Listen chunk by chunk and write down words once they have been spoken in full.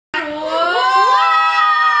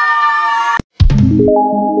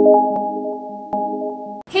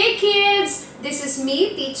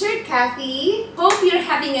Cathy. Hope you're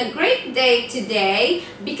having a great day today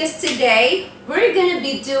because today we're gonna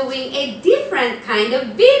be doing a different kind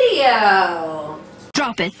of video.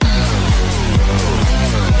 Drop it.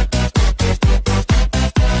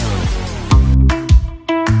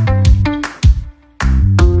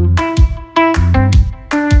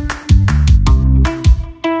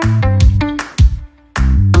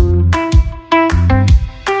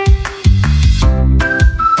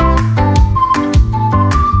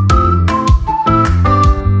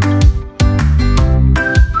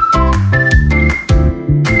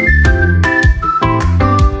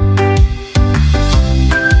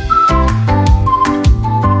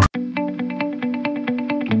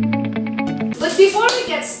 But before we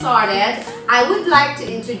get started, I would like to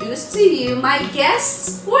introduce to you my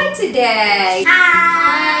guests for today.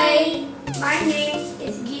 Hi! My name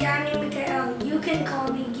is Gianni. You can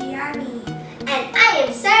call me Gianni. And I am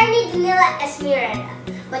Sarni Danila Esmeralda,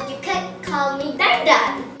 but you can call me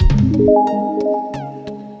Dandan.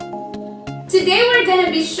 Today we're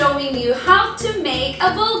gonna be showing you how to make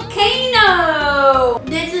a volcano.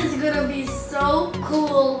 This is gonna be so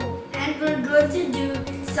cool, and we're going to do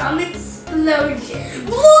some explosions.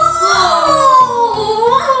 Whoa!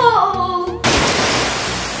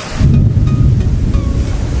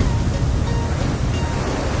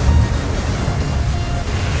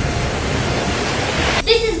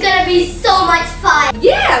 This is gonna be so much fun.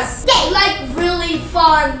 Yes! Like really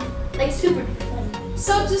fun, like super fun.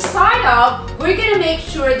 So to start off, we're gonna make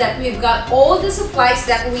sure that we've got all the supplies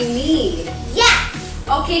that we need. Yes!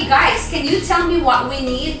 Okay guys, can you tell me what we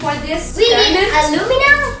need for this We need experiment?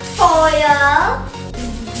 aluminum foil,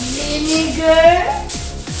 Vinegar,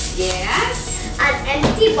 Yes, an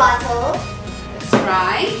empty bottle, that's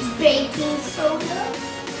right. baking soda,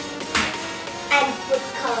 and food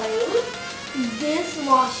coloring,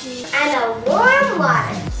 dishwashing. and a warm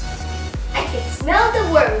water. I can smell the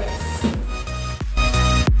warmness.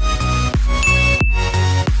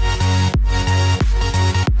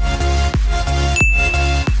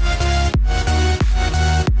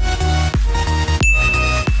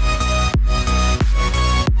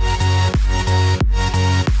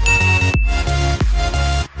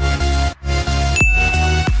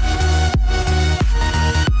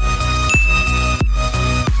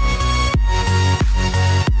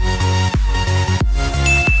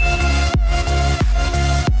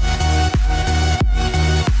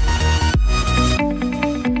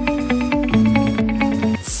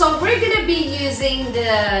 So we're gonna be using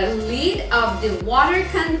the lid of the water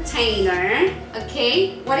container.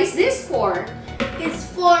 Okay, what is this for? It's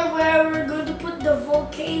for where we're going to put the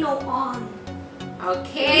volcano on.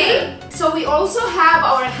 Okay, so we also have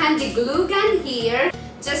our handy glue gun here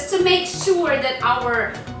just to make sure that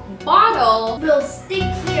our bottle We'll stick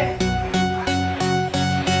here.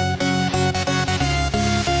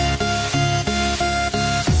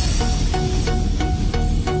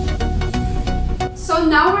 So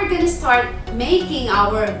now we're gonna start making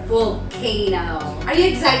our volcano. Are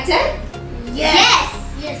you excited? Yes!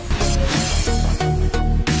 Yes.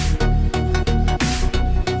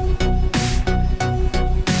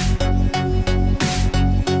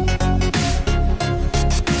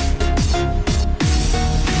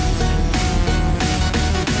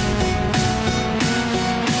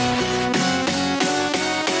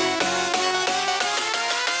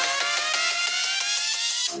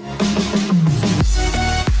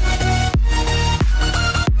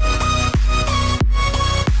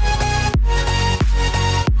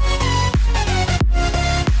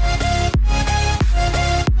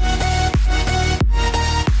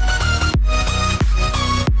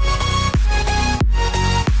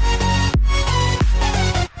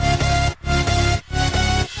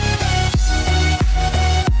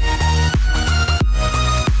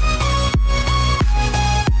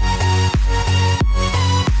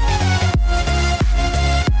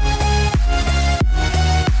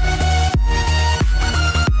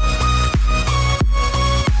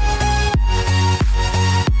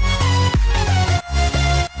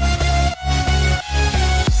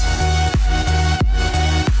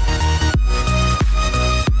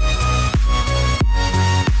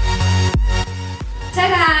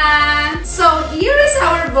 Ta-da! So here is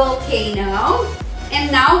our volcano. And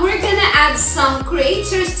now we're gonna add some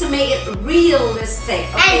creatures to make it realistic.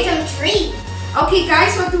 Okay, And some trees. okay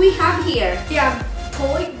guys, what do we have here? We have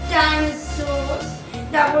toy dinosaurs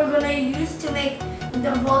that we're gonna use to make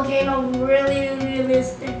the volcano really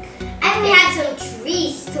realistic. And we have some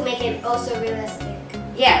trees to make it also realistic.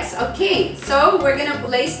 Yes, okay. So we're gonna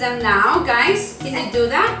place them now, guys. Can you do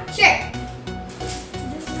that? Sure.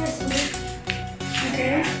 Just press me.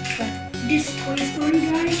 Okay. this Toy Story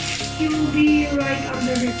guy, he will be right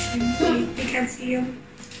under the tree. They can't see him.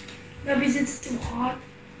 Maybe it's too hot.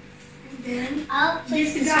 And then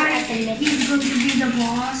this guy, he's going to be the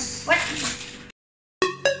boss. What?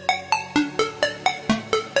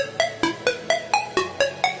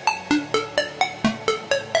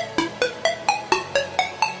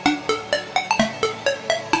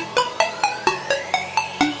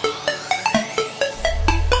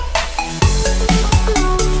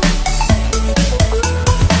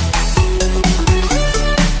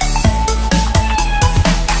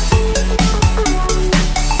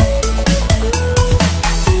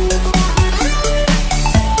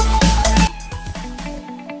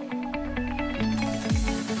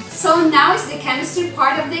 So now is the chemistry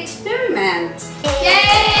part of the experiment.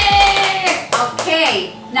 Yay!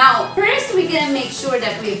 Okay, now first we're gonna make sure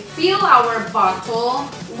that we fill our bottle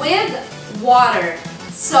with water.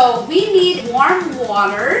 So we need warm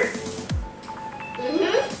water.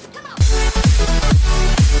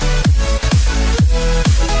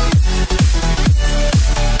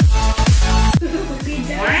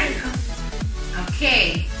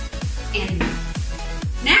 Okay, and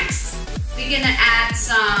next we're gonna add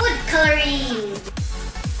some Food coloring.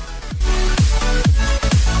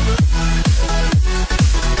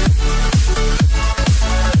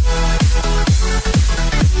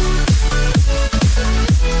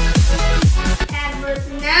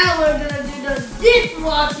 And now we're gonna do the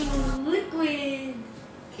dishwashing liquid.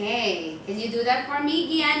 Okay, can you do that for me,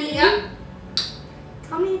 Gianni? Yeah.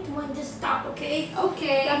 Tell me when to stop, okay?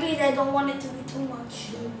 Okay. That means I don't want it to be too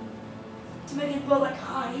much. To make it go like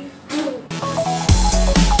high.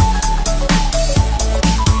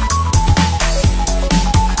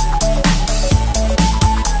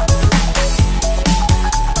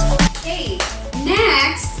 Okay,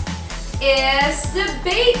 next is the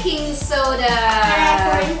baking soda. Can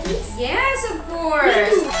I pour it, please? Yes, of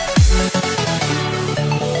course.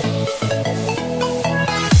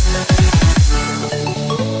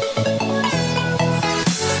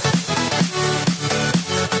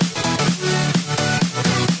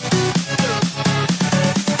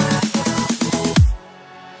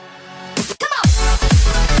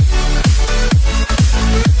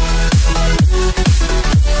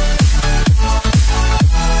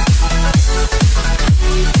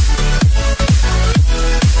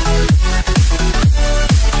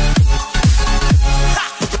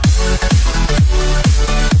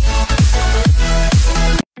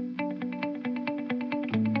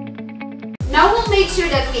 Now we'll make sure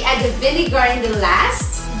that we add the vinegar in the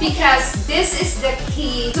last because this is the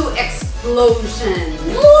key to explosion.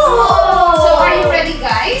 Whoa! So are you ready,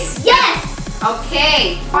 guys? Yes!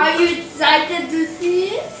 Okay. Are you excited to see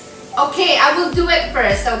it? Okay, I will do it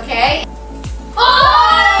first, okay?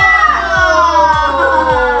 Oh!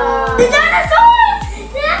 The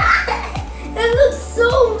dinosaurs! It looks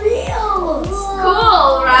so real!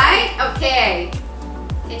 Cool, right? Okay.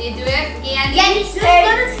 Can you do it, Gianni? Gianni's Just turn.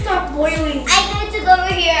 let it stop boiling. I need to go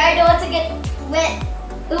over here. I don't want to get wet.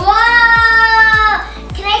 Wow!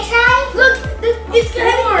 Can I try? Look, it's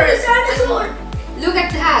getting course. the dinosaur. Look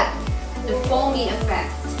at that. The foamy effect.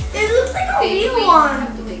 It looks like a Okay, real wait, one.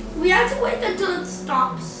 have to wait. We have to wait until it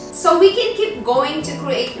stops. So we can keep going to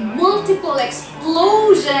create multiple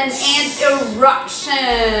explosion and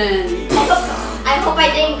eruption. I hope I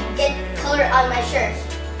didn't get color on my shirt.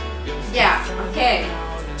 Yeah, okay.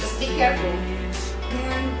 Just be careful.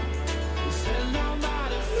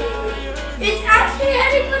 It's actually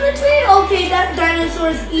heading for the tree. Okay, that dinosaur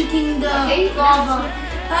is eating the Okay, lava.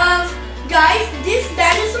 Guys, this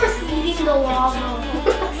dinosaur is eating the lava.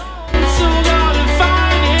 So gotta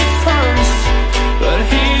find it first, but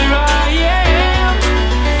here I am.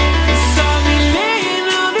 'Cause I've been laying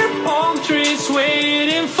under palm trees,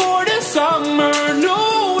 waiting for the summer,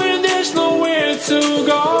 knowing there's nowhere to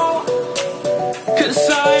go. 'Cause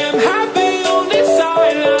I am happy on this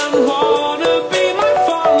island, wanna be my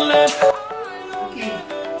fun-land. Okay.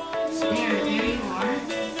 There you are.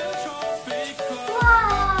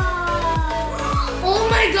 Wow! Oh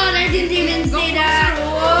my god, I didn't even see that.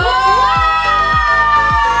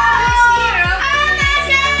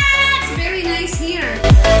 It's very nice here.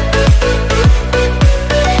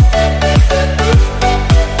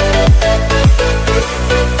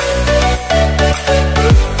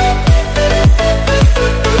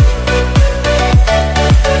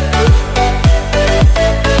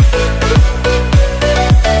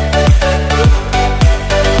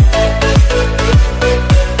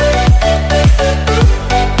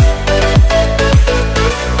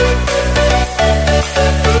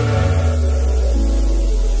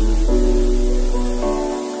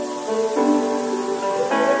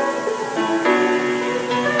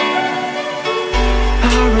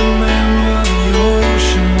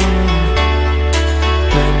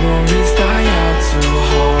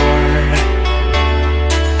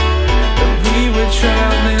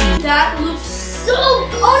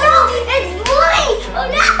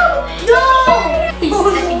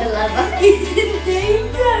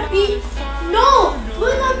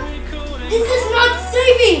 This is not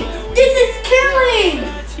saving. This is killing.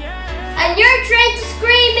 And you're trying to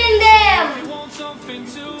scream in them.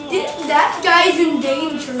 That guy's in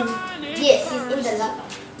danger. Yes, he's in the lava.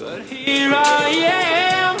 But here I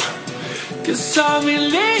am, 'cause I've been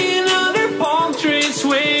laying under palm trees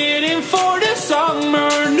waiting for the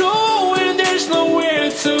summer, knowing there's nowhere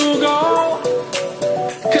to go.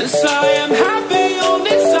 'Cause I am happy on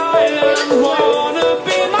this island, wanna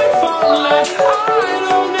be my farmland. I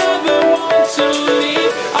don't ever want to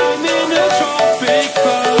leave, I'm in a tropic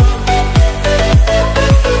club.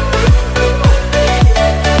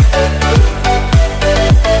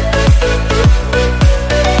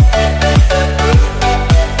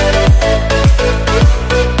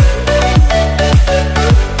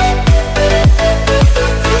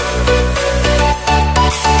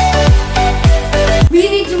 We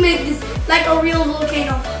need to make this like a real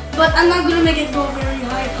volcano, but I'm not gonna make it go very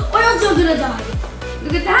high, or else you're gonna die.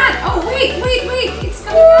 Look at that. Oh, wait. It's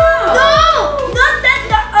coming out. No! Not that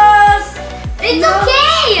It's No.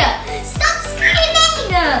 okay. Stop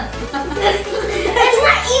screaming. It's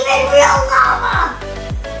not even real lava.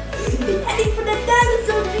 And it's for the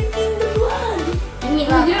dinosaur drinking the blood. You mean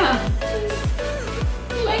Oh, lava? yeah.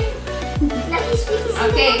 Now he's speaking.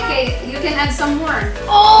 Okay. You can add some more.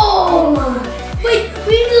 Oh my! Wait,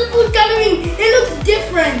 we need the food coloring. It looks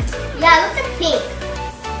different. Yeah, look at pink.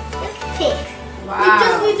 Look at pink. We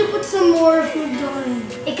just Wow. need to put some more food coloring.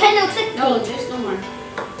 It kind of looks like No, pink. there's no more.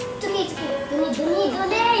 It's okay, it's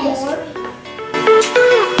okay. More.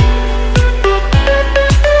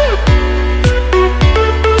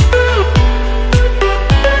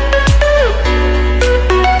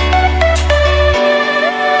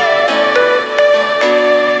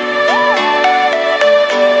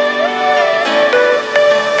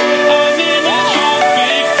 I'm in a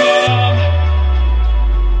tropic club.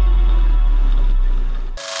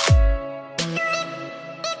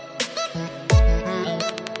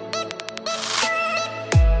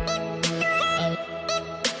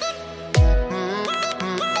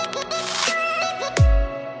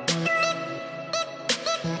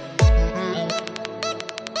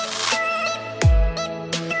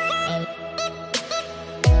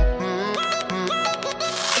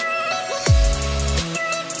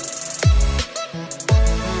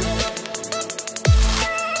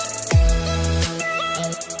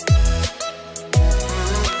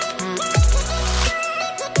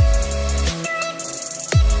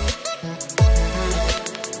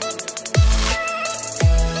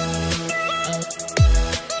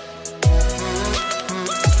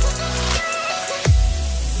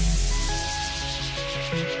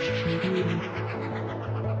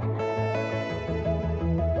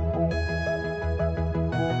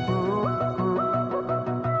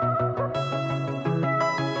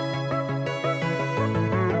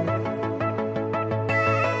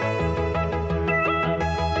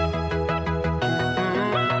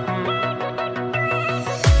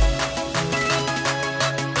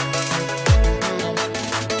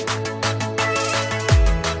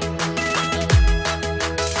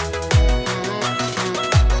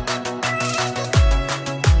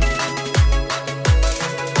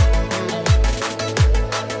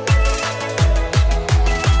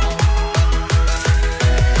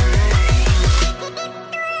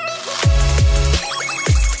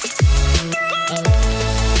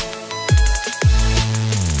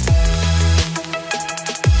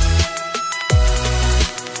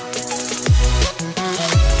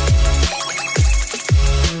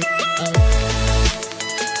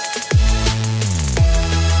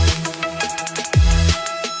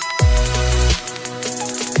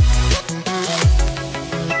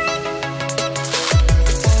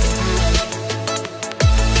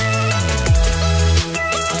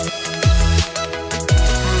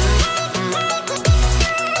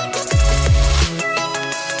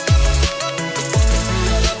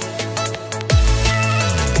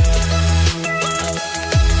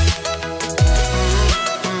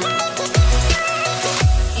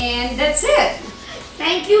 That's it.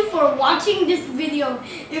 Thank you for watching this video.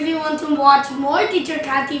 If you want to watch more Teacher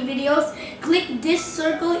Cathy videos, click this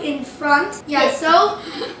circle in front. Yeah, so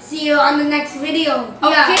see you on the next video.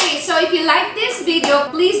 Okay, so if you like this video,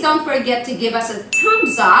 please don't forget to give us a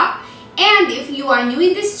thumbs up. And if you are new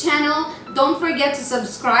in this channel, don't forget to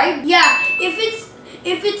subscribe. Yeah, if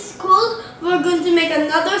it's cool, we're going to make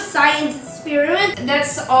another science experiment.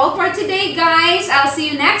 That's all for today, guys. I'll see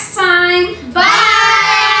you next time.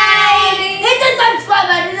 Bye! Hit the subscribe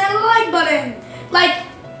button and the like button. Like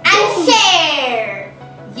And share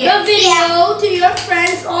the video to your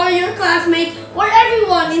friends or your classmates or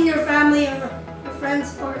everyone in your family or your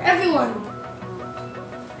friends or everyone.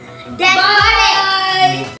 Then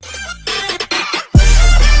Bye!